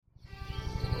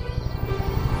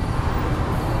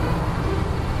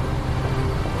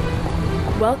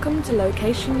Welcome to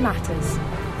Location Matters,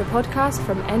 the podcast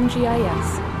from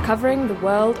NGIS, covering the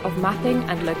world of mapping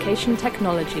and location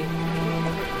technology.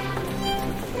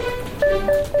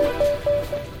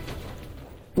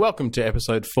 Welcome to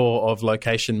episode 4 of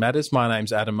Location Matters. My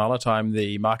name's Adam Mullett. I'm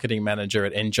the marketing manager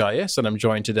at NGIS, and I'm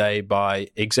joined today by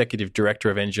Executive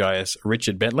Director of NGIS,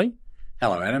 Richard Bentley.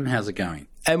 Hello, Adam. How's it going?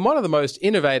 And one of the most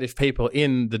innovative people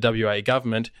in the WA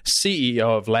government,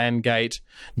 CEO of Landgate,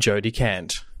 Jody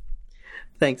Cant.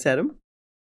 Thanks, Adam.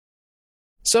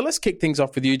 So let's kick things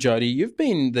off with you, Jody. You've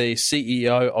been the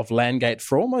CEO of Landgate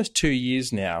for almost 2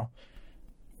 years now.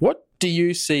 What do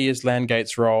you see as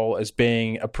Landgate's role as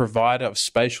being a provider of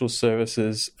spatial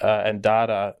services and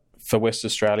data for West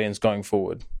Australians going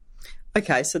forward?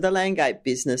 Okay, so the Landgate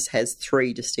business has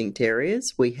 3 distinct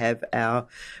areas. We have our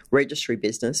registry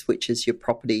business, which is your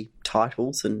property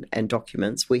titles and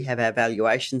documents. We have our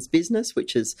valuations business,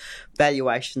 which is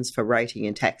valuations for rating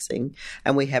and taxing.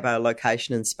 And we have our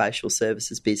location and spatial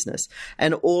services business.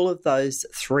 And all of those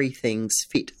 3 things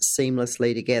fit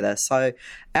seamlessly together. So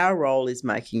our role is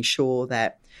making sure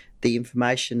that the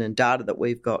information and data that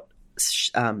we've got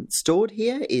stored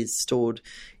here is stored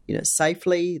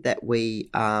safely, that we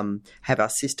have our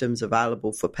systems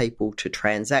available for people to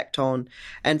transact on.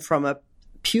 And from a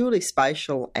purely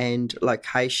spatial and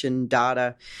location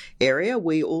data area,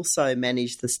 we also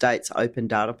manage the state's open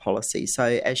data policy. So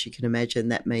as you can imagine,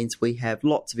 that means we have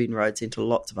lots of inroads into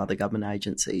lots of other government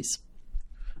agencies.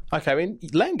 Okay, I mean,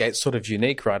 Landgate's sort of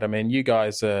unique, right? I mean, you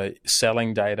guys are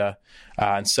selling data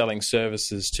and selling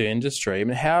services to industry. I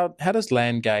mean, how does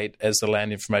Landgate, as the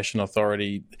Land Information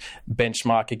Authority,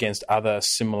 benchmark against other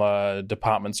similar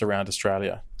departments around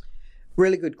Australia?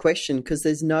 Really good question, because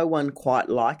there's no one quite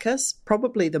like us.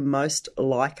 Probably the most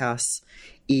like us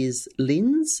is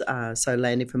LINZ, so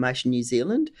Land Information New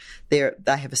Zealand. They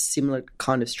have a similar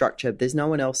kind of structure. There's no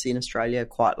one else in Australia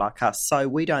quite like us. So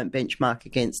we don't benchmark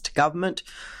against government.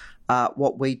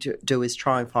 What we do is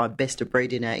try and find best of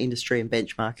breed in our industry and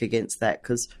benchmark against that,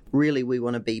 because really we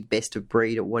want to be best of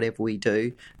breed at whatever we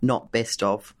do, not best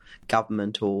of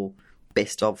government or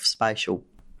best of spatial.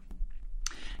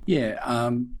 Yeah,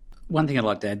 one thing I'd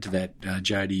like to add to that,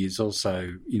 Jody, is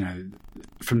also,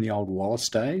 from the old Wallace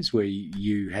days where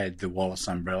you had the Wallace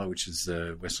umbrella, which is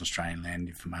the Western Australian Land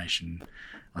Information,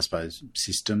 I suppose,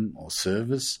 system or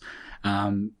service.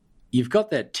 You've got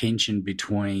that tension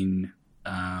between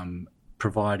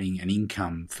providing an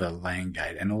income for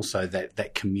Landgate and also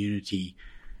that community,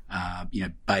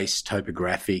 based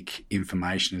topographic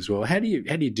information as well. How do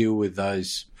you deal with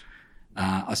those?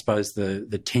 I suppose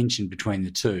the tension between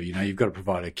the two. You've got to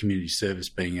provide a community service,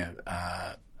 being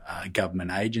a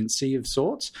government agency of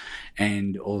sorts,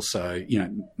 and also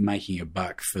making a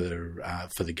buck for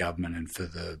the government and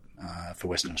for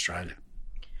Western Australia.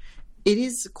 It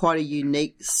is quite a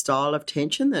unique style of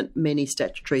tension that many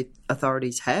statutory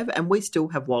authorities have, and we still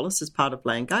have Wallace as part of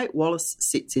Landgate. Wallace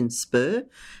sits in Spur,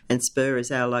 and Spur is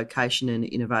our location and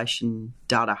innovation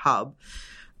data hub.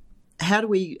 How do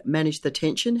we manage the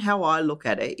tension? How I look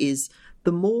at it is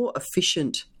the more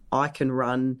efficient I can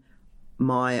run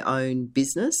my own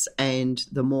business and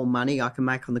the more money I can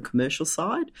make on the commercial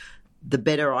side, the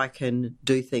better I can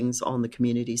do things on the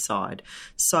community side.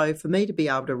 So for me to be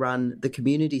able to run the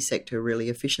community sector really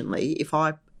efficiently, if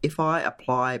I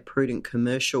apply prudent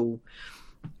commercial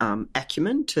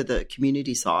acumen to the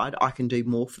community side, I can do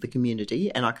more for the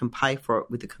community and I can pay for it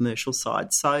with the commercial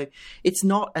side. So it's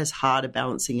not as hard a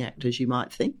balancing act as you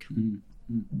might think.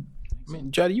 Mm-hmm. I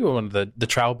mean, Jody, you were one of the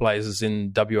trailblazers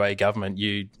in WA government.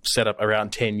 You set up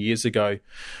around 10 years ago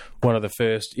one of the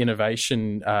first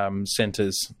innovation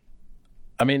centres.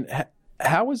 I mean,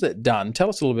 how was it done? Tell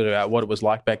us a little bit about what it was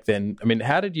like back then. I mean,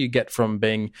 how did you get from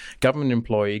being government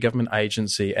employee, government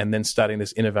agency, and then starting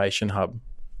this innovation hub?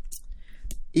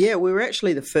 Yeah, we were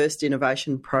actually the first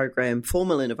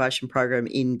formal innovation program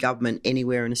in government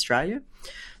anywhere in Australia.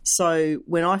 So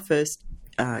when I first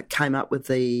came up with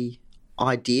the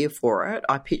idea for it,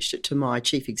 I pitched it to my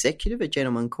chief executive, a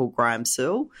gentleman called Graham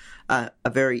Searle, a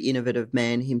very innovative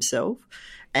man himself.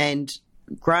 And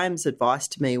Graham's advice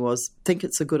to me was, think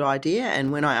it's a good idea.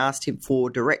 And when I asked him for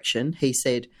direction, he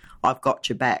said, I've got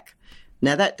your back.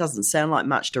 Now, that doesn't sound like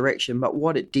much direction, but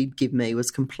what it did give me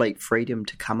was complete freedom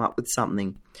to come up with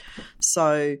something.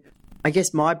 So I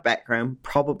guess my background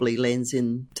probably lends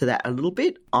into that a little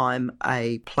bit. I'm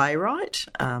a playwright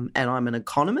and I'm an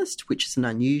economist, which is an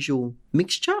unusual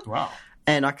mixture. Wow.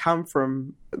 And I come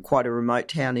from quite a remote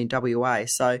town in WA.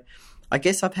 So I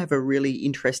guess I have a really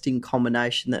interesting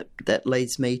combination that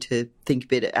leads me to think a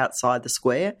bit outside the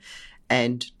square.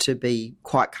 and to be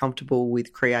quite comfortable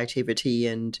with creativity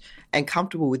and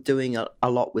comfortable with doing a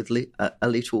lot with a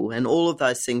little. And all of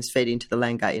those things fed into the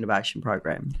Landgate Innovation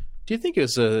Program. Do you think it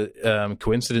was a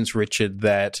coincidence, Richard,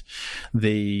 that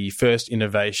the first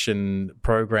innovation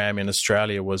program in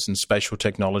Australia was in spatial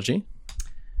technology?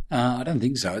 I don't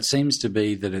think so. It seems to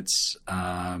be that it's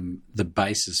the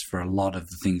basis for a lot of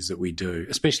the things that we do,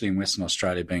 especially in Western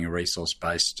Australia being a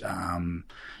resource-based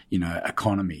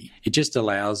economy. It just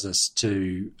allows us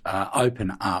to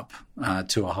open up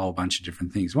to a whole bunch of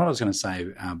different things. What I was going to say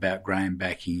about Graham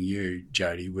backing you,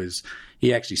 Jody, was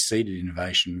he actually seeded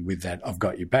innovation with that "I've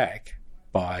got your back"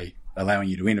 by allowing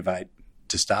you to innovate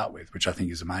to start with, which I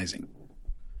think is amazing.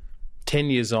 10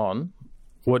 years on,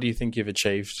 what do you think you've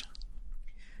achieved?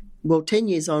 Well, 10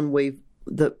 years on,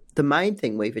 the main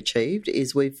thing we've achieved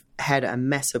is we've had a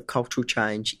massive cultural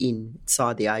change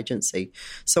inside the agency.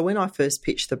 So when I first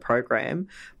pitched the program,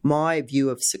 my view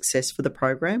of success for the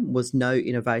program was no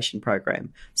innovation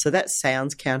program. So that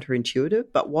sounds counterintuitive,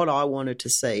 but what I wanted to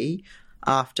see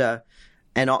after,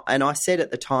 and I said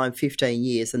at the time 15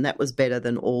 years, and that was better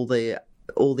than all the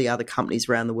other companies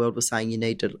around the world were saying you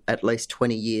need to at least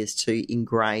 20 years to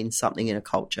ingrain something in a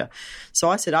culture. So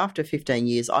I said after 15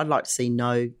 years, I'd like to see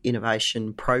no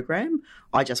innovation program.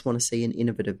 I just want to see an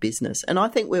innovative business. And I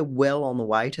think we're well on the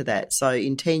way to that. So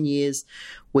in 10 years,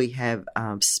 we have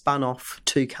spun off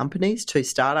two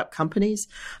startup companies,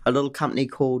 a little company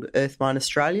called Earthmine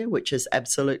Australia, which is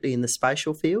absolutely in the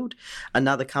spatial field,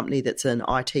 another company that's an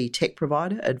IT tech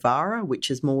provider, Advara, which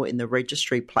is more in the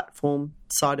registry platform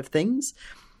side of things.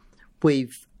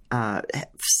 We've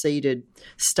seeded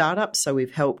startups, so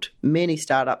we've helped many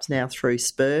startups now through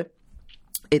Spur,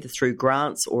 either through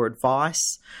grants or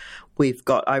advice. We've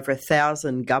got over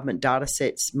 1,000 government data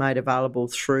sets made available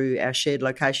through our shared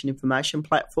location information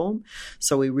platform.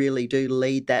 So we really do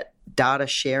lead that data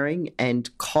sharing and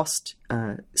cost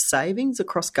savings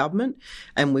across government.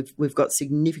 And we've got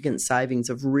significant savings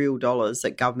of real dollars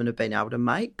that government have been able to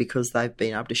make because they've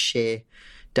been able to share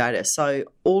data. So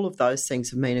all of those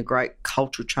things have been a great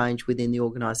cultural change within the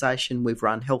organisation. We've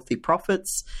run healthy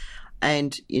profits.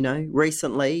 And,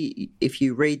 recently, if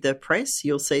you read the press,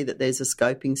 you'll see that there's a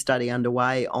scoping study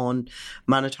underway on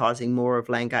monetising more of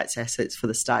Landgate's assets for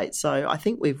the state. So I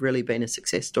think we've really been a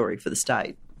success story for the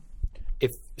state.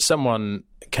 If someone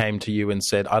came to you and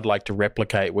said, I'd like to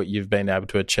replicate what you've been able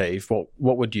to achieve,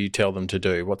 what would you tell them to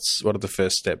do? What are the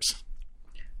first steps?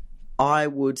 I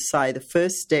would say the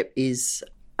first step is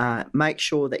make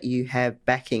sure that you have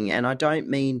backing. And I don't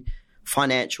mean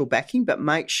financial backing, but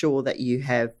make sure that you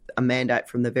have a mandate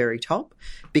from the very top,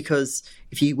 because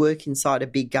if you work inside a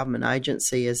big government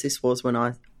agency, as this was when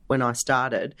I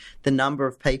started, the number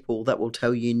of people that will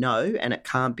tell you no and it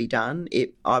can't be done,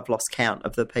 I've lost count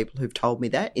of the people who've told me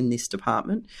that in this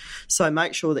department. So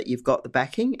make sure that you've got the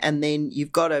backing, and then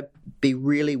you've got to be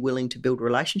really willing to build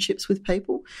relationships with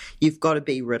people. You've got to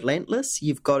be relentless.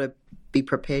 You've got to be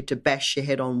prepared to bash your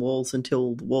head on walls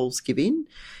until the walls give in.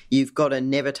 You've got to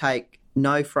never take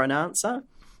no for an answer.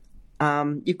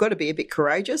 You've got to be a bit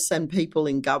courageous, and people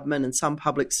in government and some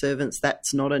public servants,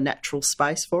 that's not a natural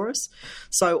space for us.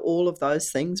 So all of those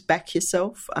things, back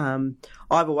yourself. I've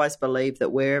always believed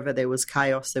that wherever there was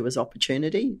chaos, there was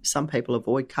opportunity. Some people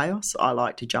avoid chaos. I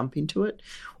like to jump into it.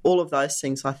 All of those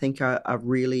things I think are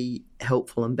really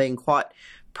helpful, and being quite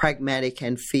pragmatic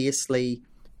and fiercely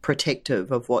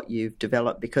protective of what you've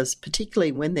developed, because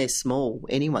particularly when they're small,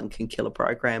 anyone can kill a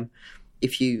program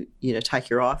if you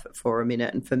take your eye off it for a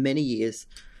minute. And for many years,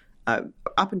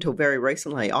 up until very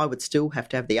recently, I would still have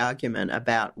to have the argument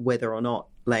about whether or not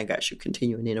Landgate should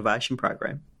continue an innovation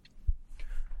program.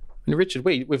 And Richard,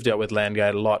 we've dealt with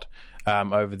Landgate a lot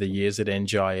over the years at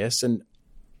NGIS, and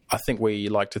I think we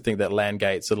like to think that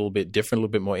Landgate's a little bit different, a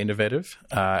little bit more innovative,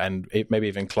 and maybe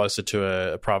even closer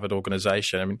to a private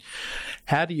organisation. I mean,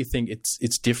 how do you think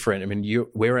it's different? I mean,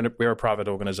 we're a private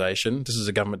organisation. This is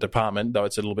a government department, though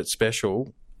it's a little bit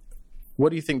special.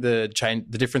 What do you think the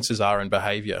differences are in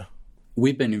behaviour?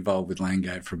 We've been involved with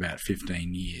Landgate for about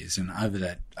 15 years, and over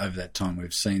that time,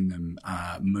 we've seen them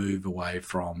move away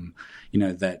from,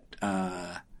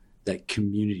 that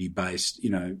community-based,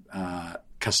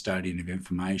 custodian of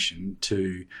information,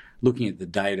 to looking at the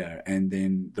data and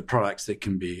then the products that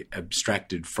can be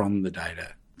abstracted from the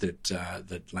data that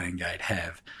Landgate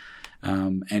have.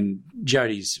 And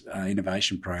Jody's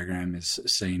innovation program has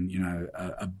seen,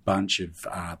 a bunch of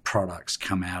products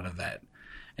come out of that,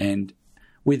 and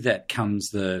with that comes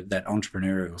that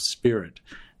entrepreneurial spirit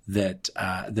that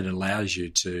allows you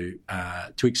to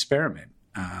experiment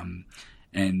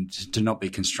and to not be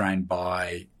constrained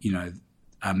by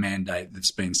a mandate that's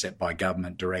been set by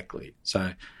government directly.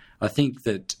 So I think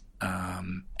that,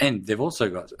 and they've also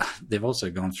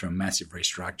gone through a massive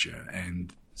restructure,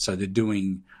 and so they're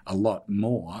doing a lot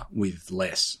more with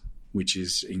less, which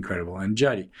is incredible. And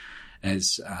Jody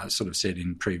has sort of said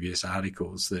in previous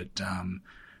articles that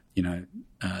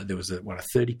there was a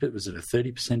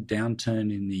 30%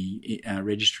 downturn in the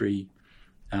registry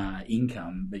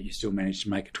income, but you still managed to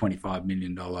make a $25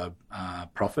 million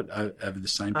profit over the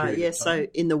same period. Yeah, so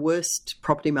in the worst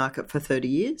property market for 30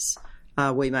 years,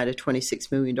 we made a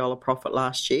 $26 million profit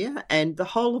last year, and the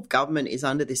whole of government is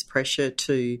under this pressure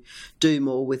to do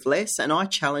more with less, and I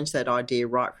challenge that idea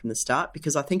right from the start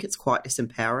because I think it's quite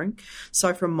disempowering.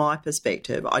 So from my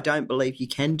perspective, I don't believe you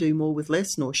can do more with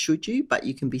less, nor should you, but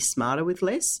you can be smarter with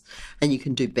less and you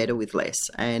can do better with less,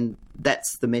 and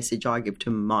that's the message I give to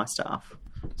my staff.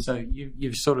 So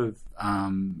you've sort of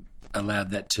allowed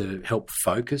that to help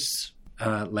focus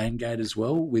Landgate as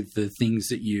well with the things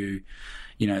that you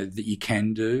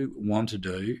can do, want to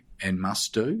do, and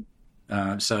must do.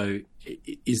 So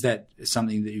is that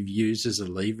something that you've used as a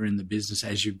lever in the business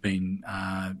as you've been,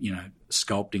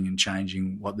 sculpting and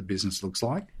changing what the business looks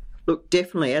like? Look,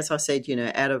 definitely. As I said,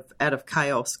 out of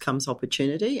chaos comes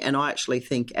opportunity, and I actually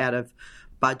think out of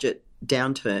budget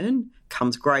downturn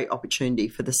comes great opportunity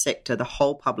for the sector, the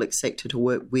whole public sector, to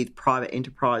work with private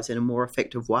enterprise in a more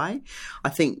effective way. I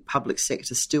think public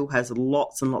sector still has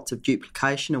lots and lots of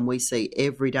duplication, and we see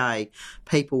every day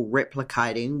people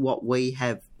replicating what we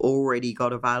have already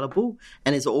got available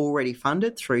and is already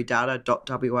funded through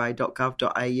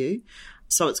data.wa.gov.au.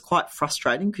 So it's quite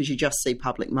frustrating because you just see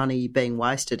public money being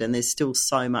wasted, and there's still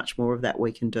so much more of that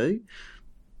we can do.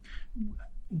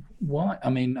 Why? I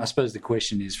mean, I suppose the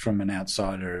question is, from an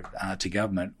outsider to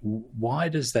government, why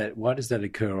does that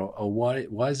occur, or why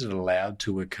is it allowed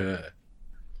to occur?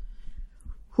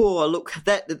 Oh, look,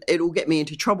 that it'll get me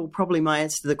into trouble, probably my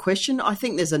answer to the question. I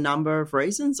think there's a number of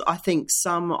reasons. I think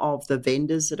some of the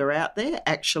vendors that are out there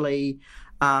actually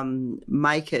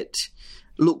make it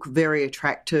look very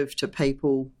attractive to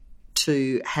people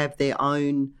to have their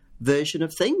own version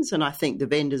of things, and I think the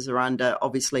vendors are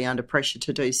obviously under pressure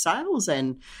to do sales,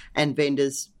 and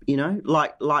vendors,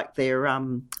 like their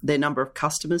number of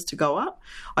customers to go up.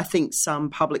 I think some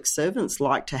public servants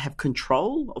like to have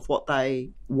control of what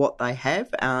they have,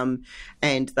 and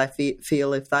they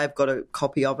feel if they've got a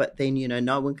copy of it, then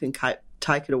no one can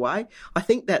take it away. I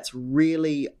think that's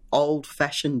really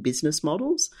old-fashioned business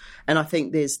models, and I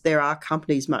think there are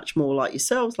companies much more like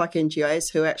yourselves, like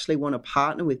NGIS, who actually want to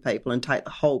partner with people and take the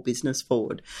whole business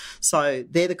forward. So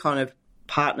they're the kind of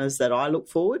partners that I look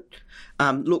for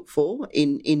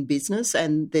in business,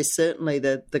 and they're certainly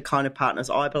the kind of partners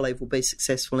I believe will be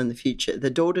successful in the future. The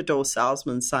door-to-door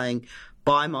salesman saying,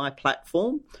 buy my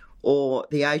platform, or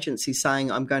the agency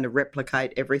saying, I'm going to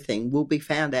replicate everything, will be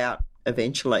found out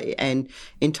eventually. And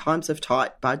in times of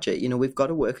tight budget, we've got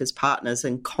to work as partners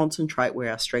and concentrate where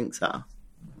our strengths are.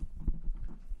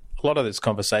 A lot of this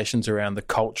conversation's around the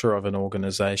culture of an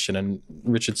organisation, and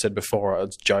Richard said before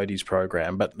it's Jody's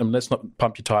program, but let's not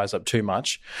pump your tyres up too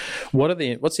much. What's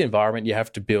the environment you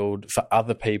have to build for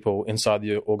other people inside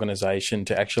the organisation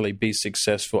to actually be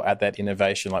successful at that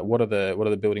innovation? Like, what are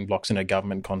the building blocks in a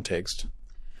government context?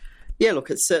 Yeah,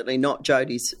 look, it's certainly not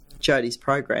Jody's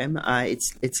program.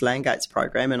 It's Landgate's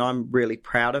program, and I'm really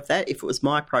proud of that. If it was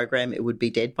my program, it would be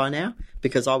dead by now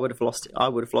because I would have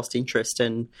lost interest,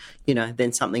 and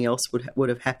then something else would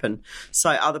have happened. So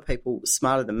other people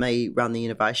smarter than me run the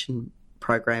innovation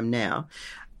program now.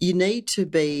 You need to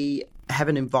have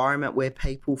an environment where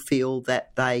people feel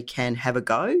that they can have a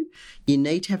go. You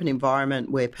need to have an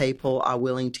environment where people are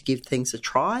willing to give things a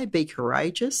try, be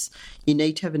courageous. You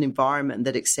need to have an environment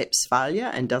that accepts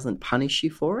failure and doesn't punish you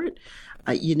for it.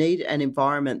 You need an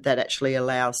environment that actually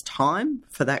allows time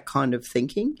for that kind of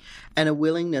thinking, and a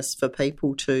willingness for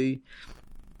people to,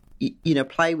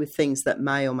 play with things that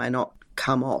may or may not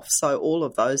come off. So all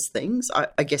of those things,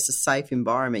 I guess a safe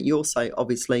environment. You also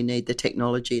obviously need the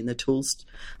technology and the tools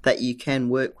that you can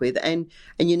work with, and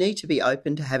you need to be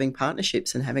open to having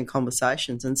partnerships and having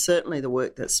conversations. And certainly the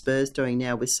work that Spur's doing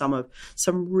now with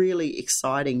some really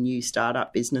exciting new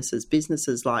startup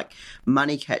businesses like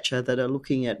Moneycatcher that are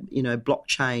looking at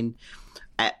blockchain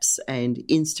apps, and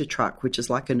Instatruck, which is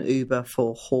like an Uber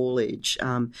for haulage,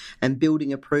 and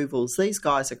building approvals. These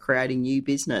guys are creating new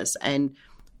business, and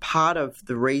part of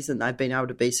the reason they've been able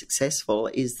to be successful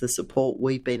is the support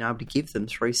we've been able to give them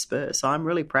through Spur. So I'm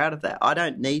really proud of that. I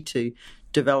don't need to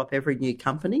develop every new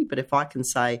company, but if I can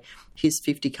say, here's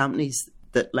 50 companies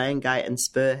that Landgate and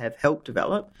Spur have helped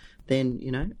develop,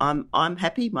 then, I'm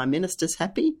happy, my minister's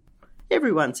happy,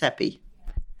 everyone's happy.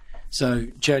 So,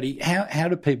 Jody, how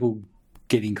do people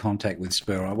get in contact with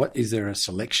Spur? What is there a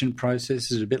selection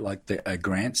process? Is it a bit like a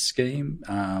grant scheme?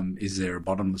 Is there a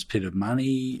bottomless pit of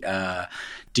money?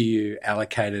 Do you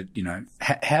allocate it?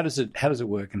 How does it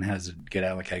work, and how does it get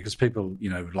allocated? Because people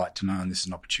would like to know, and this is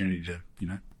an opportunity to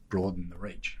broaden the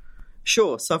reach.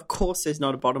 Sure. So of course there's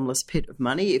not a bottomless pit of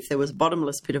money. If there was a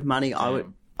bottomless pit of money,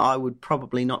 I would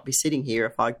probably not be sitting here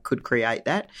if I could create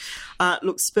that.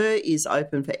 Look, Spur is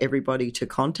open for everybody to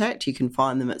contact. You can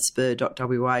find them at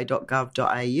spur.wa.gov.au.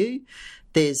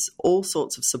 There's all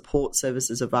sorts of support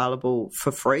services available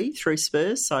for free through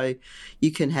Spur, so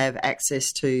you can have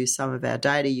access to some of our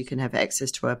data, you can have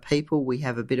access to our people, we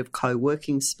have a bit of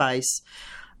co-working space.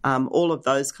 All of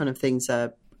those kind of things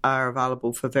are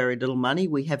available for very little money.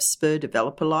 We have Spur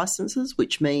developer licenses,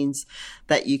 which means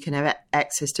that you can have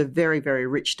access to very, very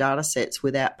rich data sets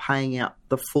without paying out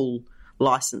the full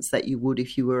license that you would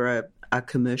if you were a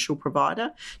commercial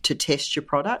provider to test your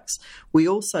products. We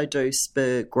also do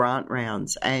Spur grant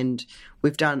rounds, and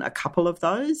we've done a couple of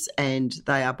those, and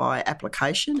they are by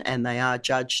application and they are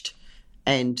judged,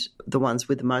 and the ones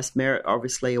with the most merit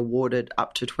obviously awarded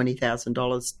up to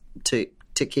 $20,000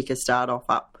 to kick a start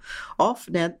off.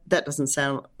 Now, that doesn't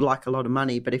sound like a lot of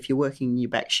money, but if you're working in your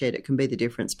back shed, it can be the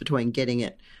difference between getting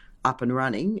it up and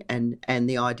running and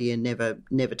the idea never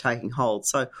taking hold.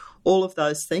 So all of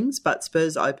those things, but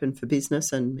Spur's open for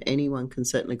business and anyone can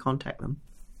certainly contact them.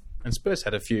 And Spur's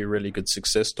had a few really good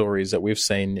success stories that we've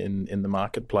seen in the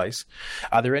marketplace.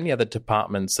 Are there any other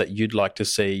departments that you'd like to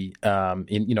see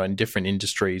in different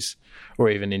industries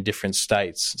or even in different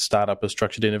states start up a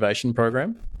structured innovation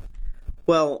program?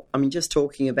 Well, I mean, just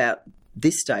talking about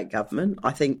this state government,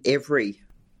 I think every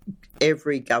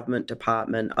government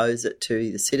department owes it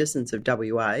to the citizens of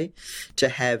WA to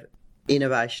have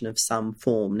innovation of some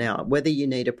form. Now, whether you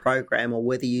need a program or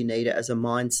whether you need it as a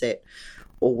mindset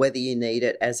or whether you need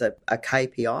it as a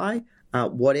KPI,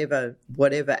 whatever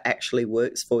actually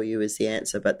works for you is the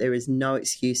answer. But there is no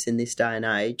excuse in this day and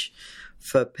age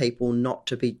for people not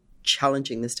to be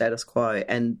challenging the status quo.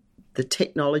 And the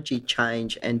technology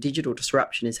change and digital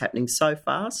disruption is happening so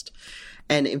fast.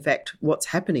 And in fact, what's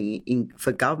happening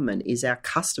for government is our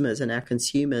customers and our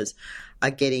consumers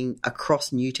are getting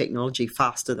across new technology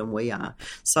faster than we are.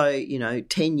 So,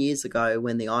 10 years ago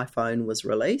when the iPhone was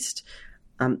released,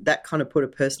 that kind of put a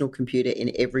personal computer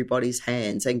in everybody's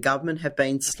hands, and government have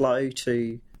been slow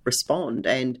to respond.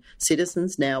 And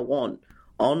citizens now want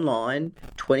online,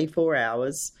 24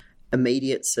 hours,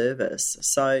 immediate service.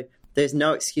 So there's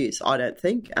no excuse, I don't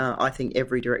think. I think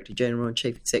every Director General and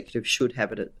Chief Executive should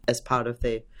have it as part of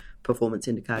their performance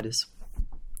indicators.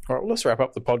 All right, well, let's wrap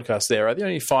up the podcast there. Are there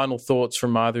any final thoughts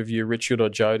from either of you, Richard or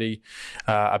Jody,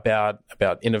 about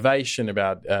innovation,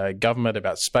 about government,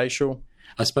 about spatial?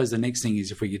 I suppose the next thing is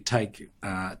if we could take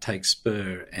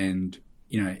Spur and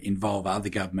involve other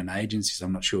government agencies.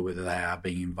 I'm not sure whether they are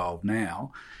being involved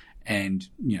now, and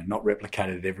not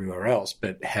replicated everywhere else,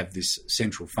 but have this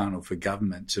central funnel for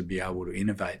government to be able to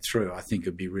innovate through. I think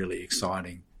it'd be really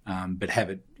exciting. But have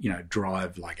it,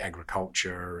 drive like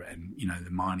agriculture and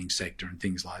the mining sector and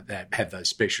things like that. Have those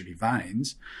specialty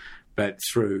veins, but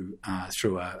through a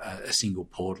single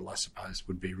portal, I suppose,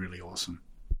 would be really awesome.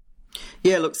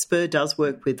 Yeah, look, Spur does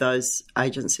work with those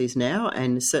agencies now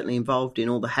and is certainly involved in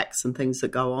all the hacks and things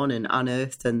that go on, and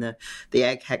Unearthed and the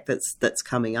ag hack that's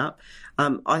coming up.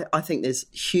 I think there's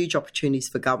huge opportunities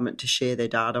for government to share their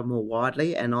data more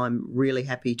widely, and I'm really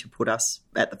happy to put us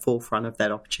at the forefront of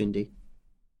that opportunity.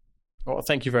 Well,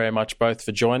 thank you very much both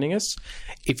for joining us.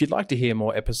 If you'd like to hear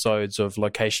more episodes of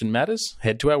Location Matters,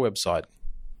 head to our website.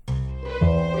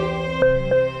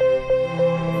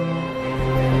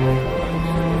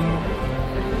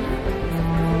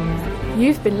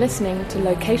 You've been listening to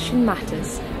Location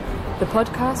Matters, the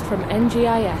podcast from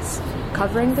NGIS,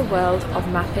 covering the world of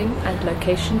mapping and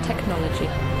location technology.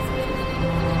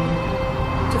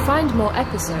 To find more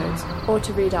episodes or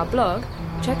to read our blog,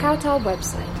 check out our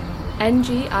website,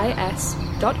 ngis.com.au.